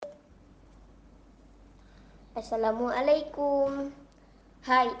Assalamualaikum.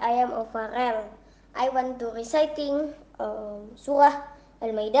 Hi, I am Ofarel. I want to reciting Surah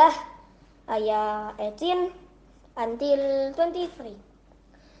Al-Maidah ayat 18 until 23.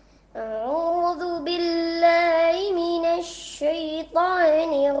 A'udzu billahi minasy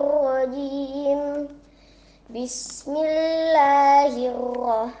syaithanir rajim.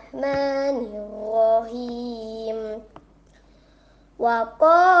 Bismillahirrahmanirrahim.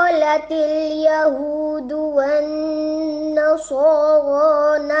 وقالت اليهود والنصارى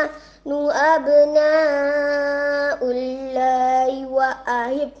نحن أبناء الله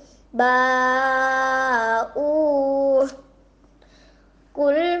وأحباؤه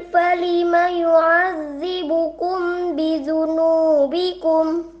قل فلم يعذبكم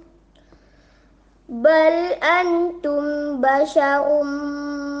بذنوبكم بل أنتم بشر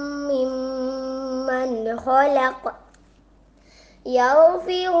ممن خلق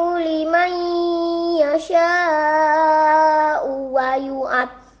يغفر لمن يشاء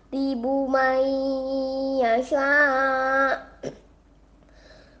ويعذب من يشاء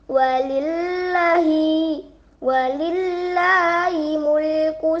ولله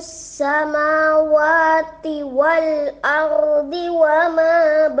ملك السماوات والأرض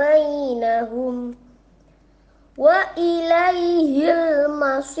وما بينهم وإليه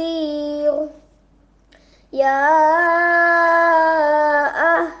المصير يا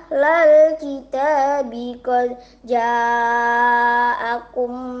أهل الكتاب قد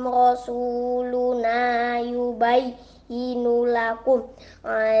جاءكم رسولنا يبين لكم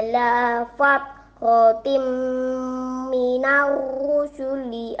على فترة من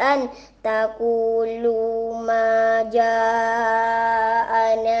الرسل أن تقولوا ما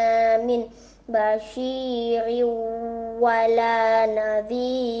جاءنا من بشير ولا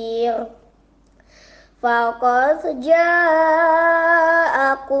نذير فقد جاءكم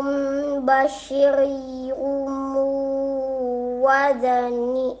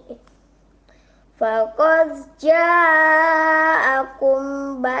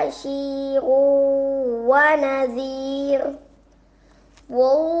بشير ونذير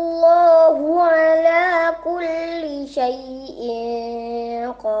والله على كل شيء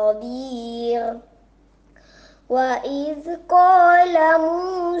قدير وإذ قال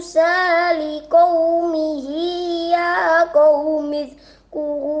موسى لقومه يا قوم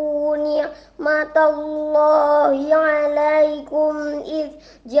اذكروا نعمة الله عليكم إذ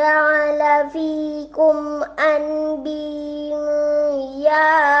جعل فيكم أنبياء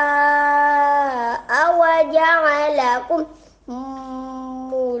وجعلكم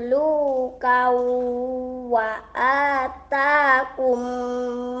ملوكا وآتاكم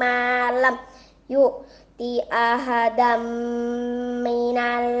ما لم يؤت أحدا من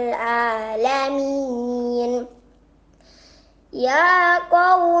العالمين يا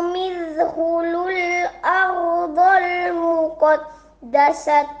قوم ادخلوا الأرض المقدسة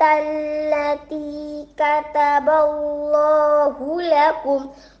التي كتب الله لكم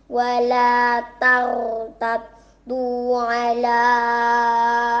ولا ترتدوا على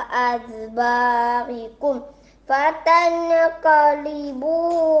أدباركم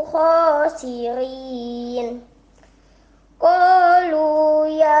فتنقلبوا خاسرين قالوا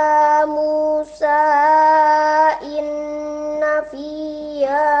يا موسى إن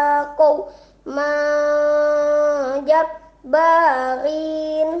فيها قوما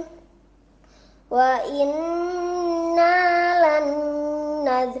جبارين وإنا لن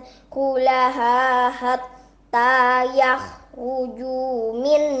ندخلها حتى يخرجوا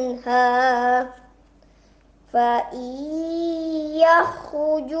منها فإن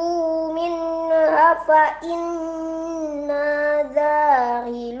يخرجوا منها فإنا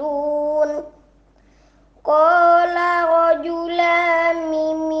داخلون قال رجلان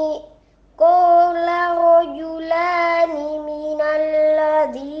من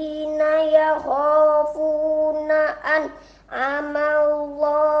الذين يخافون أنعم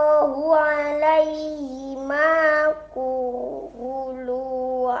الله عليهما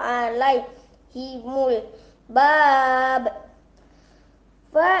ادخلوا عليهم الباب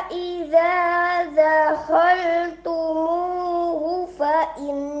فإذا دخلتموه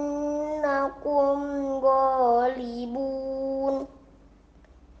فإنكم غالبون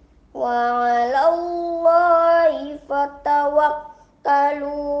وعلى الله فتوكلوا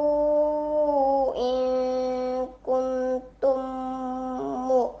إن كنتم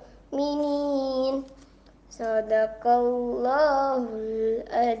مؤمنين Sadaqallahul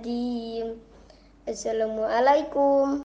Adzim. Assalamualaikum.